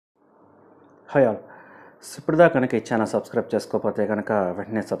Hi all. ఇప్పుడుదా కనుక ఈ channel subscribe చేసుకోకపోతే కనుక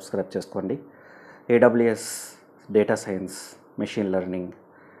వెంటనే సబ్స్క్రైబ్ చేసుకోండి. AWS, data science, machine learning,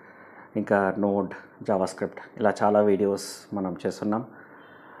 ఇంకా నోడ్, జావాస్క్రిప్ట్ ఇలా చాలా వీడియోస్ మనం చేస్తున్నాం.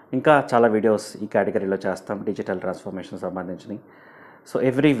 ఇంకా చాలా వీడియోస్ ఈ కేటగిరీలో చేస్తాం, డిజిటల్ ట్రాన్స్ఫర్మేషన్ సంబంధించినవి. సో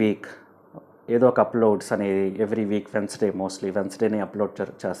ఎవ్రీ వీక్ ఏదో ఒక అప్లోడ్స్ అనేది ఎవ్రీ వీక్ వెన్స్డేనే అప్లోడ్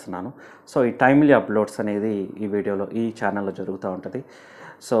చేస్తున్నాను. సో ఈ టైమ్లీ అప్లోడ్స్ అనేది ఈ ఛానల్లో జరుగుతూ ఉంటుంది.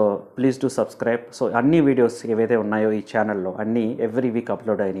 So please do subscribe. So అన్ని వీడియోస్ ఏవైతే ఉన్నాయో ఈ ఛానల్లో అన్నీ ఎవ్రీ వీక్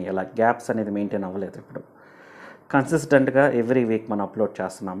అప్లోడ్ అయినాయి. అలా గ్యాప్స్ అనేది మెయింటైన్ అవ్వలేదు. ఇప్పుడు కన్సిస్టెంట్గా ఎవ్రీ వీక్ మనం అప్లోడ్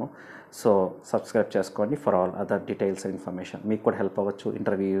చేస్తున్నాము. సో సబ్స్క్రైబ్ చేసుకోండి for all other details and information. మీకు కూడా హెల్ప్ అవ్వచ్చు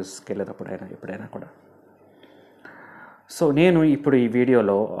ఇంటర్వ్యూస్కి వెళ్ళేటప్పుడైనా ఎప్పుడైనా కూడా. సో నేను ఇప్పుడు ఈ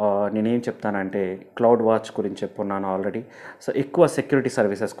వీడియోలో నేనేం చెప్తానంటే క్లౌడ్ వాచ్ గురించి చెప్పున్నాను ఆల్రెడీ. సో ఎక్కువ సెక్యూరిటీ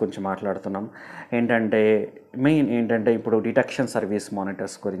సర్వీసెస్ గురించి మాట్లాడుతున్నాం. మెయిన్ ఏంటంటే ఇప్పుడు డిటెక్షన్ సర్వీస్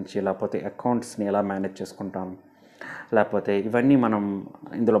మానిటర్స్ గురించి, లేకపోతే అకౌంట్స్ని ఎలా మేనేజ్ చేసుకుంటాం, లేకపోతే ఇవన్నీ మనం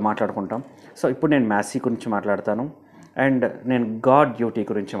ఇందులో మాట్లాడుకుంటాం. సో ఇప్పుడు నేను MACIE గురించి మాట్లాడతాను అండ్ నేను గార్డ్ డ్యూటీ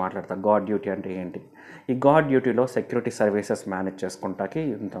గురించి మాట్లాడతాను. గార్డ్ డ్యూటీ అంటే ఏంటి? ఈ గార్డ్ డ్యూటీలో సెక్యూరిటీ సర్వీసెస్ మేనేజ్ చేసుకుంటాకి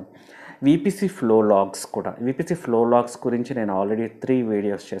ఉంటాం. VPC ఫ్లో లాగ్స్ గురించి నేను ఆల్రెడీ 3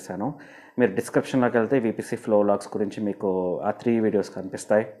 వీడియోస్ చేశాను. మీరు డిస్క్రిప్షన్లోకి వెళ్తే VPC ఫ్లో లాగ్స్ గురించి మీకు ఆ 3 వీడియోస్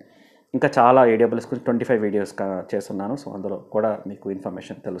కనిపిస్తాయి. ఇంకా చాలా AWS గురించి 25 వీడియోస్ చేస్తున్నాను. సో అందులో కూడా మీకు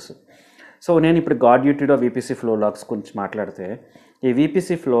ఇన్ఫర్మేషన్ తెలుసు. సో నేను ఇప్పుడు గార్డ్ డ్యూటీలో VPC ఫ్లో లాగ్స్ గురించి మాట్లాడితే, ఈ VPC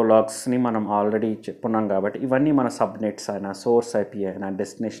ఫ్లో లాగ్స్ని మనం ఆల్రెడీ చెప్పున్నాం కాబట్టి ఇవన్నీ మన సబ్నెట్స్ అయినా, సోర్స్ IP అయినా,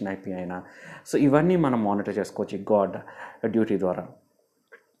 డెస్టినేషన్ IP అయినా, సో ఇవన్నీ మనం మానిటర్ చేసుకోవచ్చు ఈ గార్డ్ డ్యూటీ ద్వారా.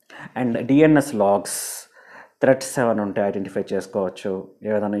 అండ్ DNS లాగ్స్, థ్రెట్స్ ఏమైనా ఉంటే ఐడెంటిఫై చేసుకోవచ్చు.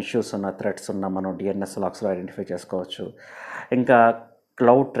 ఏదైనా ఇష్యూస్ ఉన్న థ్రెట్స్ ఉన్నా మనం DNS లాగ్స్లో ఐడెంటిఫై చేసుకోవచ్చు. ఇంకా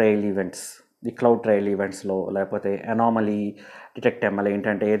క్లౌడ్ ట్రయల్ ఈవెంట్స్లో లేకపోతే అనామలీ డిటెక్ట్ ML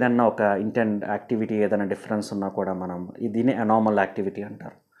ఏంటంటే ఏదన్నా ఒక ఇంటెంట్ యాక్టివిటీ ఏదైనా డిఫరెన్స్ ఉన్నా కూడా మనం దీన్ని అనామల్ యాక్టివిటీ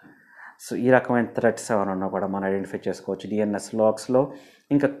అంటారు. సో ఈ రకమైన థ్రెట్స్ ఏమైనా ఉన్నా కూడా మనం ఐడెంటిఫై చేసుకోవచ్చు DNS లాగ్స్లో.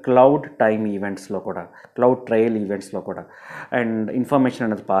 ఇంకా క్లౌడ్ ట్రయల్ ఈవెంట్స్లో కూడా అండ్ ఇన్ఫర్మేషన్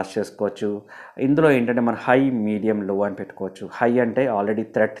అనేది పాస్ చేసుకోవచ్చు. ఇందులో ఏంటంటే మన హై, మీడియం, లో అని పెట్టుకోవచ్చు. హై అంటే ఆల్రెడీ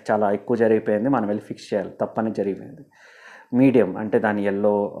థ్రెట్ చాలా ఎక్కువ జరిగిపోయింది, మనం వెళ్ళి ఫిక్స్ చేయాలి, తప్పని జరిగిపోయింది. మీడియం అంటే దాని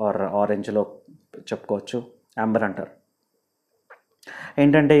ఎల్లో ఆర్ ఆరెంజ్లో చెప్పుకోవచ్చు, యాంబర్ అంటారు.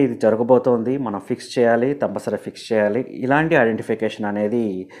 ఏంటంటే ఇది జరగబోతోంది, మనం తప్పనిసరి ఫిక్స్ చేయాలి. ఇలాంటి ఐడెంటిఫికేషన్ అనేది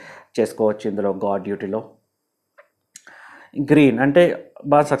చేసుకోవచ్చు ఇందులో గార్డ్ డ్యూటీలో. గ్రీన్ అంటే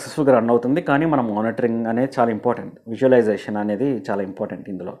బాగా సక్సెస్ఫుల్గా రన్ అవుతుంది, కానీ మన మానిటరింగ్ అనేది చాలా ఇంపార్టెంట్. విజువలైజేషన్ అనేది చాలా ఇంపార్టెంట్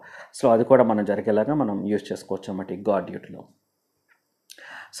ఇందులో. సో అది కూడా మనం జరిగేలాగా మనం యూజ్ చేసుకోవచ్చు అన్నమాట ఈ గార్డ్ డ్యూటీలో.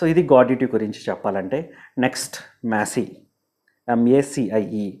 సో ఇది గార్డ్ డ్యూటీ గురించి చెప్పాలంటే. నెక్స్ట్ MACIE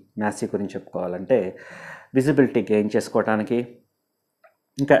గురించి చెప్పుకోవాలంటే విజిబిలిటీ గెయిన్ చేసుకోవడానికి,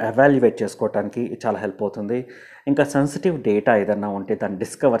 ఇంకా ఎవాల్యుయేట్ చేసుకోవడానికి చాలా హెల్ప్ అవుతుంది. ఇంకా సెన్సిటివ్ డేటా ఏదన్నా ఉంటే దాన్ని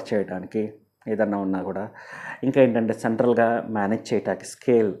డిస్కవర్ చేయడానికి ఏదన్నా ఉన్నా కూడా. ఇంకా ఏంటంటే సెంట్రల్గా మేనేజ్ చేయడానికి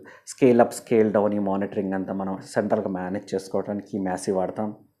స్కేల్ అప్, స్కేల్ డౌన్, ఈ మానిటరింగ్ అంతా మనం సెంట్రల్గా మేనేజ్ చేసుకోవడానికి MACIE వాడతాం.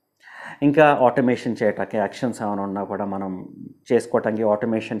 ఇంకా ఆటోమేషన్ చేయటానికి, యాక్షన్స్ ఏమైనా ఉన్నా కూడా మనం చేసుకోవటానికి,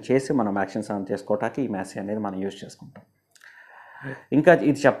 ఆటోమేషన్ చేసి మనం యాక్షన్స్ ఏమైనా చేసుకోవటానికి ఈ MACIE అనేది మనం యూజ్ చేసుకుంటాం. ఇంకా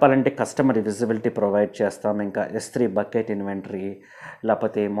ఇది చెప్పాలంటే కస్టమర్ విజిబిలిటీ ప్రొవైడ్ చేస్తాం. ఇంకా S3 బకెట్ ఇన్వెంటరీ,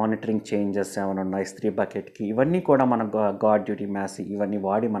 లేకపోతే మానిటరింగ్ చేంజెస్ ఏమైనా ఉన్నాయి S3 బకెట్కి, ఇవన్నీ కూడా మన గార్డ్ డ్యూటీ MACIE ఇవన్నీ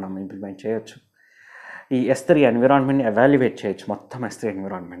వాడి మనం ఇంప్లిమెంట్ చేయొచ్చు. ఈ S3 ఎన్విరాన్మెంట్ని ఎవాల్యుయేట్ చేయొచ్చు, మొత్తం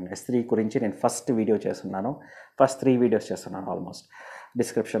S3 గురించి నేను ఫస్ట్ 3 వీడియోస్ చేస్తున్నాను ఆల్మోస్ట్.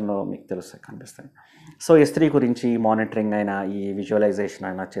 డిస్క్రిప్షన్లో మీకు కనిపిస్తాయి. సో S3 గురించి మానిటరింగ్ అయినా, ఈ విజువలైజేషన్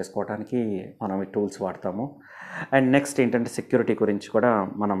అయినా చేసుకోవడానికి మనం ఈ టూల్స్ వాడతాము. అండ్ నెక్స్ట్ ఏంటంటే సెక్యూరిటీ గురించి కూడా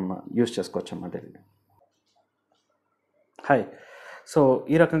మనం యూజ్ చేసుకోవచ్చు అన్నమాట. హాయ్. సో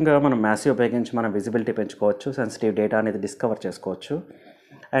ఈ రకంగా మనం MACIE ఉపయోగించి మనం విజిబిలిటీ పెంచుకోవచ్చు, సెన్సిటివ్ డేటా అనేది డిస్కవర్ చేసుకోవచ్చు,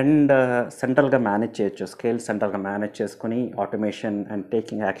 అండ్ సెంట్రల్గా మేనేజ్ చేయొచ్చు. సెంట్రల్గా మేనేజ్ చేసుకుని ఆటోమేషన్ అండ్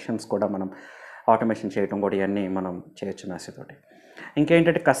టేకింగ్ యాక్షన్స్ కూడా మనం ఆటోమేషన్ చేయడం కూడా ఇవన్నీ మనం చేయొచ్చు MACIE తోటి.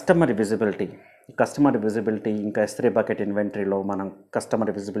 ఇంకేంటంటే కస్టమర్ విజిబిలిటీ ఇంకా S3 బకెట్ ఇన్వెంటరీలో మనం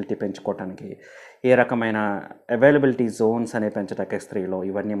కస్టమర్ విజిబిలిటీ పెంచుకోవడానికి ఏ రకమైన అవైలబిలిటీ జోన్స్ అనేవి పెంచడానికి S3లో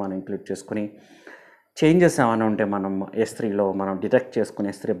ఇవన్నీ మనం ఇంక్లూడ్ చేసుకుని, చేంజెస్ ఏమైనా ఉంటే మనం S3లో మనం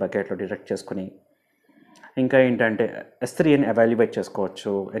S3 బకెట్లో డిటెక్ట్ చేసుకుని, ఇంకా ఏంటంటే S3ని ఎవాల్యుయేట్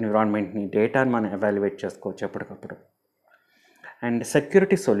చేసుకోవచ్చు, ఎన్విరాన్మెంట్ని, డేటాని మనం ఎవాల్యుయేట్ చేసుకోవచ్చు ఎప్పటికప్పుడు. And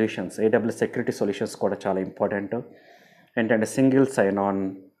security solutions, AWS security solutions కూడా చాలా ఇంపార్టెంట్. ఏంటంటే single sign on,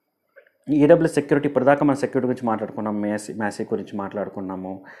 AWS security, ఇప్పటిదాకా మనం సెక్యూరిటీ గురించి మాట్లాడుకున్నాం, MACIE గురించి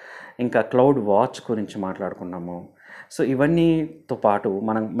మాట్లాడుకున్నాము, ఇంకా క్లౌడ్ వాచ్ గురించి మాట్లాడుకున్నాము. సో ఇవన్నీతో పాటు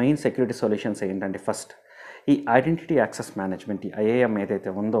మనం మెయిన్ సెక్యూరిటీ సొల్యూషన్స్ ఏంటంటే ఫస్ట్ ఈ ఐడెంటిటీ యాక్సెస్ మేనేజ్మెంట్, ఈ ఐఏఎం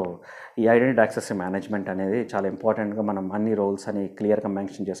ఏదైతే ఉందో, ఈ ఐడెంటిటీ యాక్సెస్ మేనేజ్మెంట్ అనేది చాలా ఇంపార్టెంట్గా మనం అన్ని రోల్స్ అని క్లియర్గా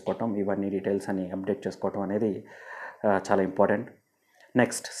మెన్షన్ చేసుకోవటం, ఇవన్నీ డీటెయిల్స్ అని అప్డేట్ చేసుకోవటం అనేది చాలా important.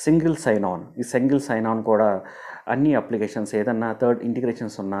 Next single sign on. ఈ సింగిల్ సైన్ ఆన్ కూడా అన్ని అప్లికేషన్స్ ఏదన్నా థర్డ్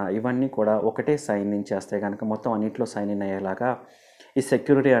ఇంటిగ్రేషన్స్ ఉన్నా ఇవన్నీ కూడా ఒకటే సైన్ ఇన్ చేస్తే కనుక మొత్తం అన్నింటిలో సైన్ ఇన్ అయ్యేలాగా ఈ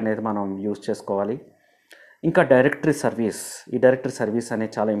సెక్యూరిటీ అనేది మనం యూజ్ చేసుకోవాలి. ఇంకా డైరెక్టరీ సర్వీస్, ఈ డైరెక్టరీ సర్వీస్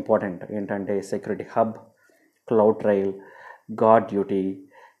అనేది చాలా ఇంపార్టెంట్. ఏంటంటే security hub, cloud trial, gourd duty,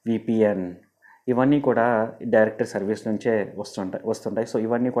 VPN, ఇవన్నీ కూడా డైరెక్టరీ సర్వీస్ నుంచే వస్తుంటాయి. సో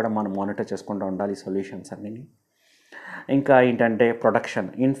ఇవన్నీ కూడా మనం మానిటర్ చేసుకుంటూ ఉండాలి ఈ సొల్యూషన్స్ అన్నీ. ఇంకా ఏంటంటే ప్రొడక్షన్,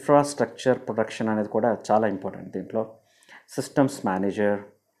 ఇన్ఫ్రాస్ట్రక్చర్ ప్రొడక్షన్ అనేది కూడా చాలా ఇంపార్టెంట్. దీంట్లో systems manager,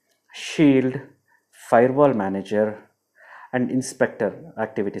 shield, firewall manager and inspector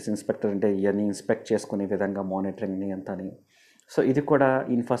activities. Inspector అంటే ఇవన్నీ ఇన్స్పెక్ట్ చేసుకునే విధంగా మానిటరింగ్ని అంతని. సో ఇది కూడా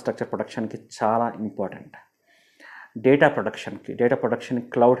ఇన్ఫ్రాస్ట్రక్చర్ ప్రొడక్షన్కి చాలా important. Data ప్రొడక్షన్కి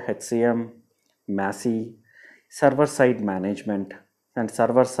cloud HCM, MACIE, server side management and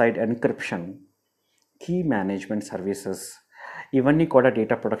server side encryption, key management services, ఇవన్నీ కూడా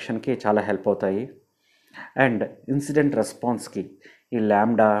డేటా ప్రొడక్షన్కి చాలా హెల్ప్ అవుతాయి. అండ్ ఇన్సిడెంట్ రెస్పాన్స్కి ఈ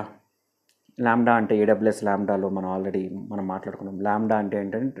ల్యాండా అంటే AWS ల్యాండాలో మనం మాట్లాడుకున్నాం. ల్యాండా అంటే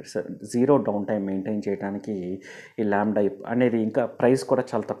ఏంటంటే జీరో డౌన్ టైం మెయింటైన్ చేయడానికి ఈ ల్యాండా అనేది ఇంకా ప్రైస్ కూడా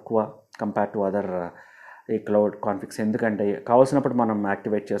చాలా తక్కువ కంపేర్ టు అదర్ ఈ క్లౌడ్ కాన్ఫిగ్స్. ఎందుకంటే కావాల్సినప్పుడు మనం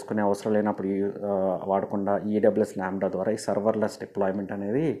యాక్టివేట్ చేసుకునే అవసరం లేనప్పుడు వాడకుండా AWS ల్యాండా ద్వారా ఈ సర్వర్లెస్ డిప్లాయ్మెంట్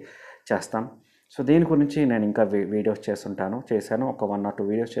అనేది చేస్తాం. సో దీని గురించి నేను ఇంకా వీడియోస్ చేశాను, ఒక 1 or 2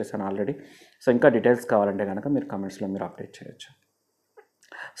 వీడియోస్ చేశాను ఆల్రెడీ. సో ఇంకా డీటెయిల్స్ కావాలంటే కనుక మీరు కమెంట్స్లో మీరు అప్డేట్ చేయొచ్చు.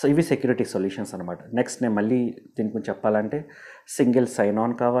 సో ఇవి సెక్యూరిటీ సొల్యూషన్స్ అనమాట. నెక్స్ట్ నేను మళ్ళీ దీని గురించి చెప్పాలంటే సింగిల్ సైన్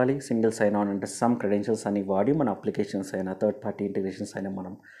ఆన్ కావాలి. సింగిల్ సైన్ ఆన్ అంటే సమ్ క్రెడెన్షియల్స్ అని వాడి మన అప్లికేషన్స్ అయినా థర్డ్ పార్టీ ఇంటిగ్రేషన్స్ అయినా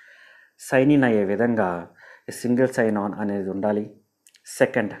మనం సైన్ ఇన్ అయ్యే విధంగా సింగిల్ సైన్ ఆన్ అనేది ఉండాలి.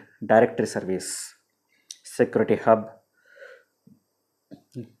 Second, directory service, security hub,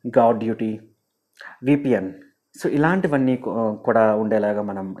 gourd duty, VPN. So ఇలాంటివన్నీ కూడా ఉండేలాగా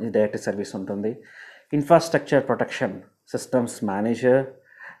మనం ఈ డైరెక్టరీ సర్వీస్ ఉంటుంది. Infrastructure protection, systems manager,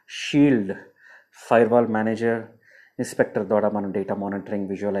 shield, firewall manager, inspector ద్వారా మనం డేటా మానిటరింగ్,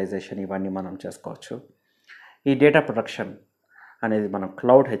 విజువలైజేషన్ ఇవన్నీ మనం చేసుకోవచ్చు. ఈ డేటా ప్రొటెక్షన్ అనేది మనం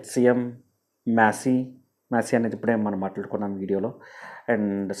క్లౌడ్ హెచ్సిఎం, MACIE అనేది ఇప్పుడే మనం మాట్లాడుకున్నాం వీడియోలో,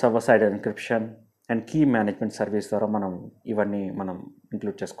 and server side encryption and key management service ద్వారా ఇవన్నీ మనం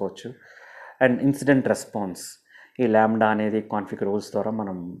ఇంక్లూడ్ చేసుకోవచ్చు. అండ్ ఇన్సిడెంట్ రెస్పాన్స్, ఈ ల్యాండా అనేది కాన్ఫిగ్ రూల్స్ ద్వారా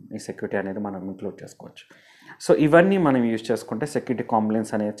మనం ఈ సెక్యూరిటీ అనేది మనం ఇంక్లూడ్ చేసుకోవచ్చు. సో ఇవన్నీ మనం యూజ్ చేసుకుంటే సెక్యూరిటీ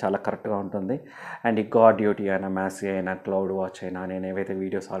కాంప్లైన్స్ అనేది చాలా కరెక్ట్గా ఉంటుంది. అండ్ ఈ గార్డ్ డ్యూటీ అయినా, MACIE అయినా, క్లౌడ్ వాచ్ అయినా, నేను ఏవైతే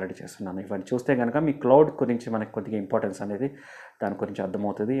వీడియోస్ ఆల్రెడీ చేస్తున్నాను ఇవన్నీ చూస్తే కనుక మీ క్లౌడ్ గురించి మనకి కొద్దిగా ఇంపార్టెన్స్ అనేది దాని గురించి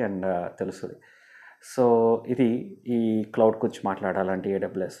అర్థమవుతుంది అండ్ తెలుస్తుంది. సో ఇది ఈ క్లౌడ్ గురించి మాట్లాడాలంటే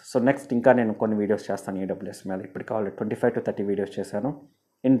AWS. సో నెక్స్ట్ ఇంకా నేను కొన్ని వీడియోస్ చేస్తాను AWS మీద. ఇప్పటికి ఆల్రెడీ 25 to 30 వీడియోస్ చేశాను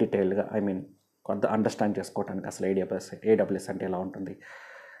ఇన్ డీటెయిల్గా. కొంత అండర్స్టాండ్ చేసుకోవటానికి అసలు AWS అంటే ఎలా ఉంటుంది,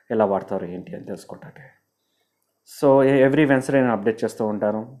 ఎలా వాడతారు ఏంటి అని తెలుసుకోవటానికి. సో ఎవ్రీ వెన్స్డే నేను అప్డేట్ చేస్తూ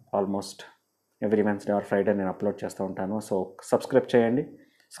ఉంటాను. Almost every Wednesday or Friday నేను అప్లోడ్ చేస్తూ ఉంటాను. సో సబ్స్క్రైబ్ చేయండి.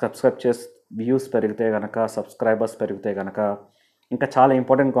 సబ్స్క్రైబ్ చేసి వ్యూస్ పెరిగితే కనుక, సబ్స్క్రైబర్స్ పెరిగితే కనుక ఇంకా చాలా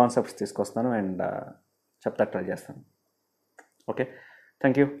ఇంపార్టెంట్ కాన్సెప్ట్స్ తీసుకొస్తాను అండ్ చెప్తా ట్రై చేస్తాను. Okay,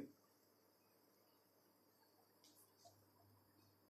 thank you.